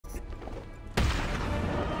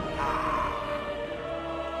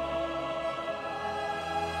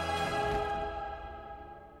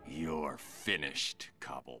are finished,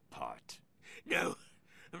 Cobblepot. No,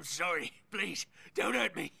 I'm sorry. Please, don't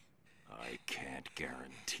hurt me. I can't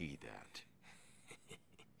guarantee that.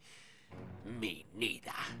 Me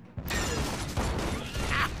neither.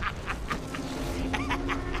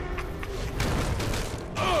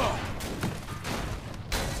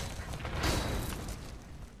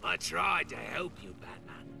 I tried to help you,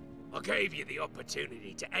 Batman. I gave you the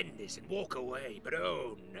opportunity to end this and walk away, but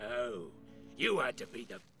oh no. You had to be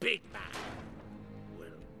the big man. Well,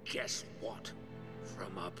 guess what?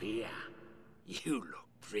 From up here, you look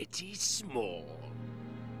pretty small.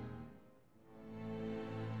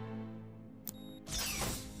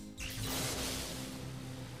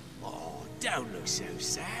 Oh, don't look so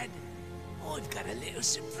sad. I've got a little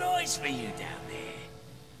surprise for you down there.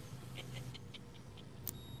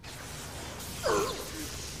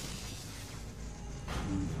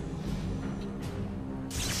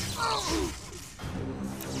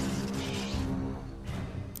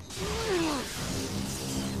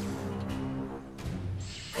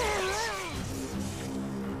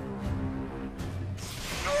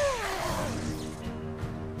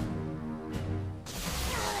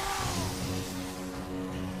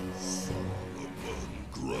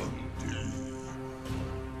 Grundy,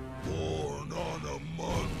 born on a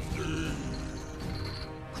Monday,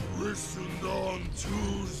 christened on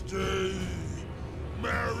Tuesday,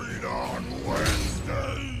 married on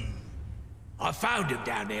Wednesday. I found him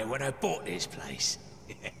down there when I bought this place.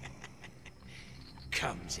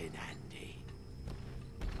 Comes in handy.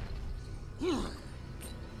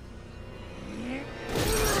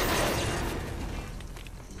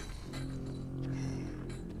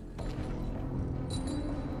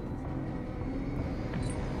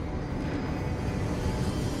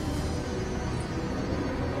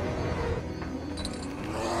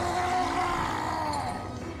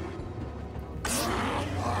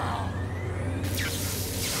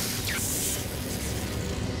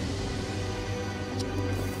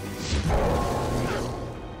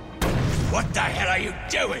 What the hell are you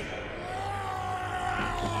doing?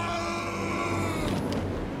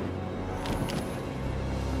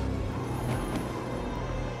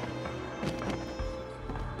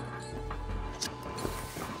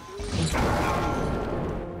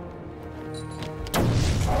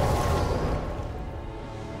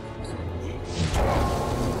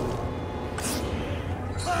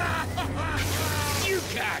 You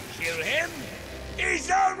can't kill him! He's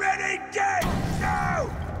already dead! No!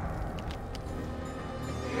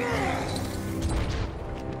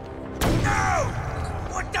 No!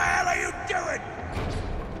 What the hell are you doing?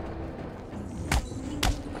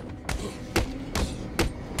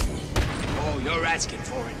 Oh, you're asking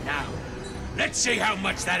for it now. Let's see how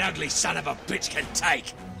much that ugly son of a bitch can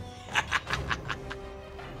take.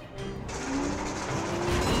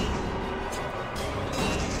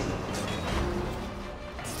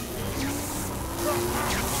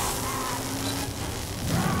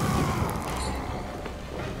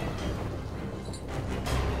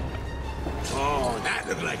 Oh, that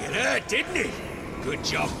looked like it hurt, didn't it? Good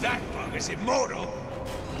job that bugger's immortal.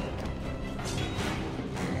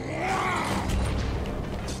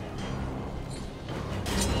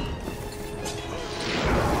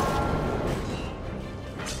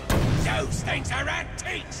 Those things are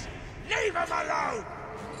antiques! Leave them alone!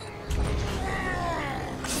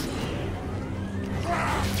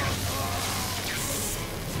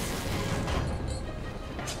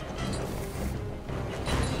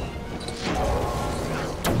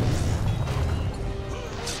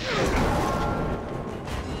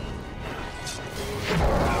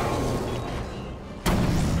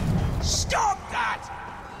 Stop that!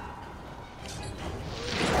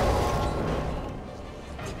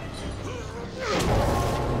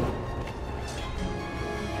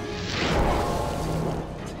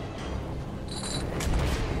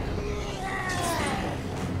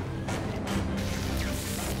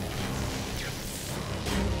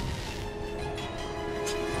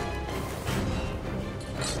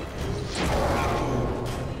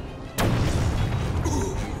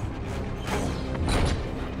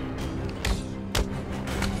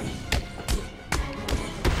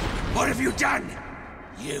 What have you done?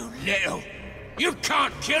 You little... You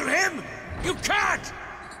can't kill him! You can't!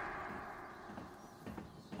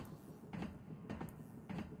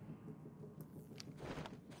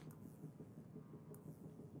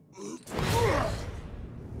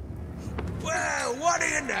 Well, what do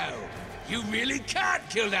you know? You really can't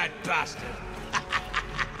kill that bastard!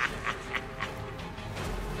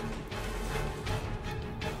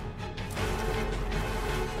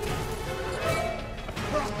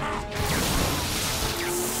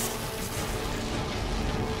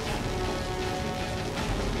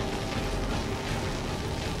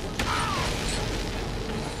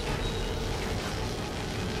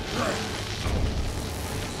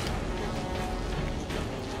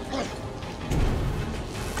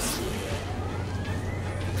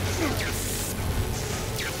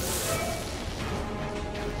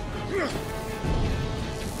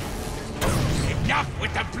 Enough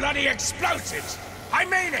with the bloody explosives! I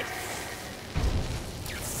mean it!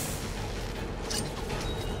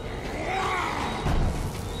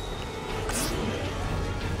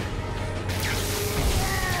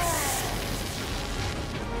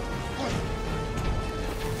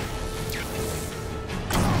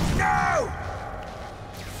 No!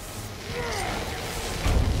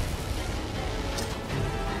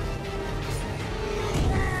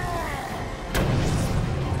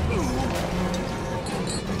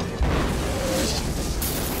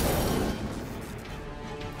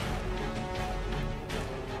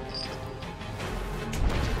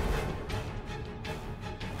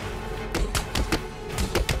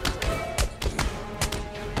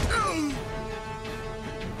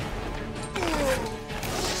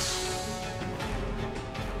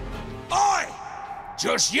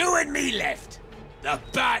 Just you and me left. The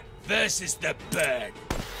bat versus the bird.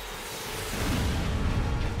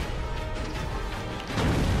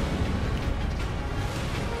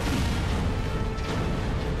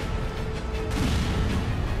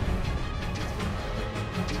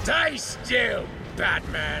 Stay still,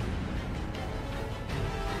 Batman.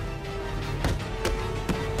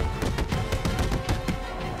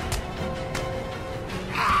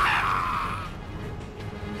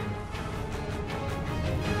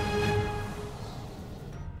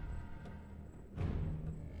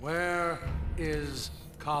 Where is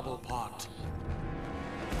Cobblepot?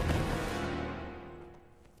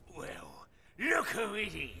 Well, look who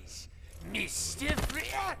it is. Mr.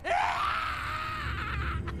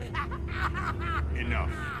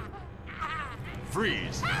 Enough.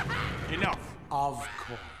 Freeze. Enough. Of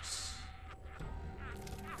course.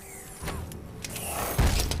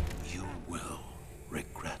 You will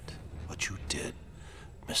regret what you did,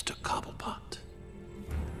 Mr. Cobblepot.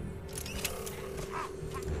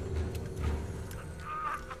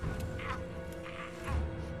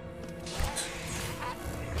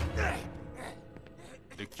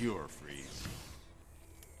 The cure, Freeze.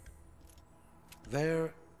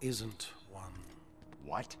 There isn't one.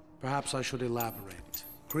 What? Perhaps I should elaborate.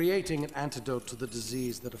 Creating an antidote to the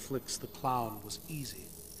disease that afflicts the clown was easy.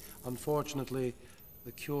 Unfortunately,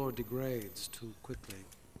 the cure degrades too quickly.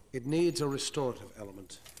 It needs a restorative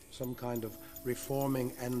element, some kind of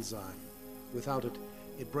reforming enzyme. Without it,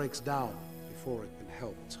 it breaks down before it can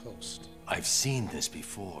help its host. I've seen this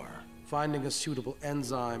before. Finding a suitable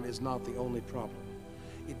enzyme is not the only problem.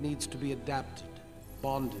 It needs to be adapted,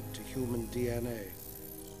 bonded to human DNA.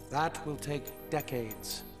 That will take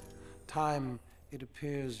decades. Time, it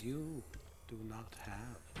appears, you do not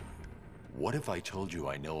have. What if I told you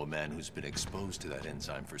I know a man who's been exposed to that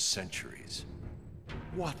enzyme for centuries?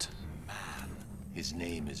 What man? His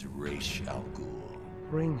name is Ra's al Ghul.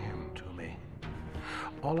 Bring him to me.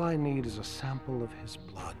 All I need is a sample of his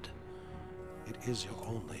blood. It is your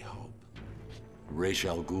only hope. Ra's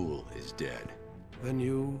al Ghul is dead. Then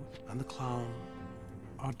you and the clown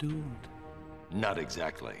are doomed. Not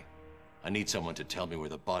exactly. I need someone to tell me where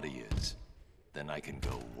the body is. Then I can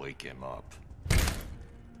go wake him up.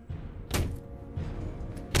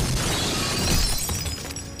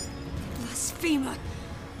 Blasphemer!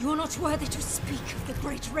 You are not worthy to speak of the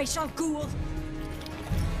great Ra's al Ghul.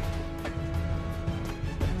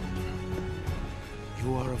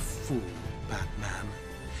 You are a fool, Batman.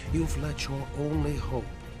 You've let your only hope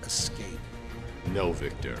escape. No,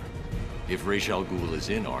 Victor. If Ra's al Ghul is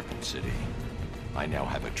in Arkham City, I now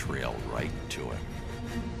have a trail right to him.